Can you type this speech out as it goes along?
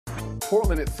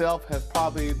Portland itself has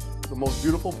probably the most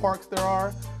beautiful parks there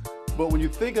are, but when you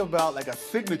think about like a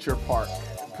signature park,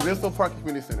 Peninsula Park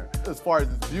Community Center, as far as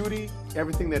its beauty,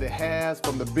 everything that it has,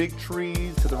 from the big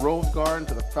trees to the rose garden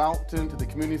to the fountain to the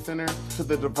community center to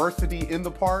the diversity in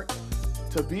the park,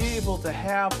 to be able to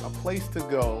have a place to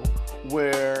go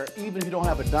where even if you don't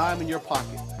have a dime in your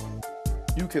pocket,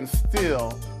 you can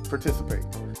still participate.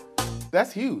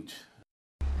 That's huge.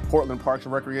 Portland Parks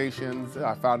and Recreations,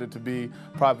 I found it to be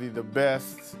probably the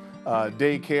best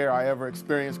daycare I ever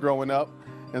experienced growing up.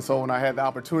 And so when I had the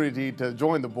opportunity to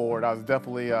join the board, I was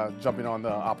definitely jumping on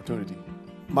the opportunity.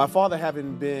 My father,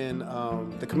 having been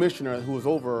the commissioner who was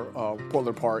over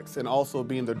Portland Parks and also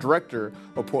being the director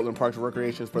of Portland Parks and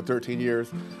Recreations for 13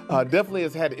 years, definitely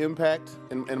has had impact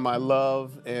in my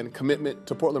love and commitment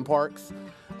to Portland Parks.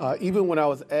 Even when I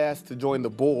was asked to join the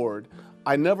board,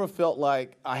 I never felt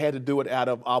like I had to do it out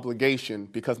of obligation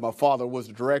because my father was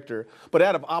the director, but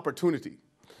out of opportunity.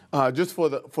 Just for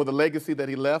the legacy that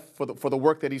he left, for the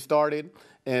work that he started,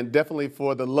 and definitely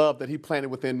for the love that he planted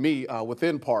within me,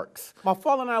 within parks. My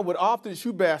father and I would often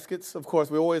shoot baskets. Of course,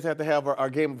 we always had to have our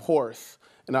game of horse.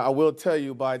 And I will tell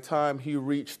you, by the time he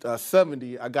reached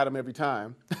 70, I got him every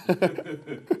time.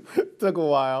 Took a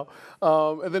while.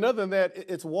 And then other than that,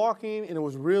 it's walking, and it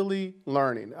was really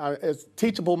learning. It's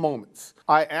teachable moments.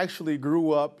 I actually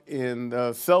grew up in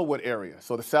the Selwood area,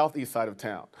 so the southeast side of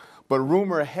town. But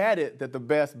rumor had it that the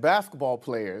best basketball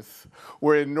players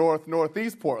were in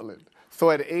northeast Portland. So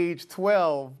at age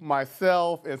 12,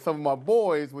 myself and some of my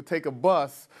boys would take a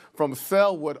bus from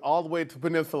Selwood all the way to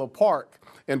Peninsula Park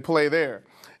and play there,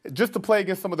 just to play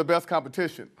against some of the best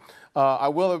competition. I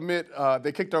will admit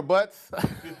they kicked our butts,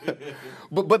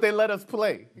 but they let us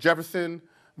play. Jefferson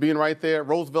being right there,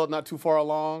 Roosevelt not too far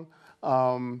along,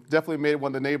 definitely made one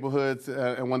of the neighborhoods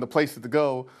and one of the places to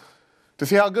go to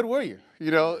see how good were you. You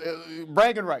know,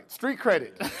 bragging rights, street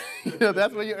credit. You know,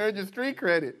 that's where you earn your street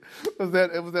credit.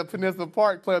 It was at Peninsula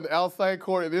Park playing the outside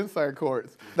court and the inside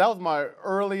courts. That was my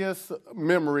earliest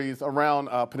memories around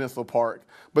Peninsula Park.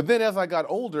 But then as I got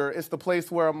older, it's the place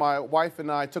where my wife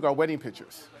and I took our wedding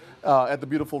pictures at the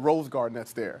beautiful rose garden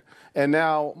that's there. And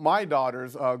now my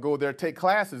daughters go there, take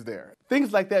classes there.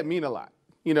 Things like that mean a lot.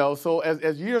 You know, so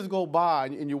as years go by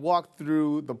and you walk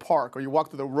through the park or you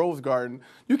walk through the rose garden,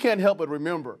 you can't help but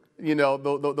remember, you know,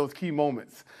 those key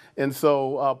moments. And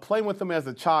so playing with them as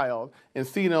a child and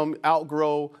seeing them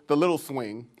outgrow the little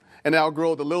swing and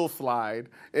outgrow the little slide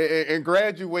and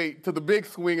graduate to the big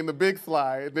swing and the big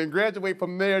slide, then graduate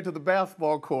from there to the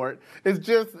basketball court, it's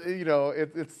just, you know,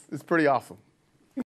 it's pretty awesome.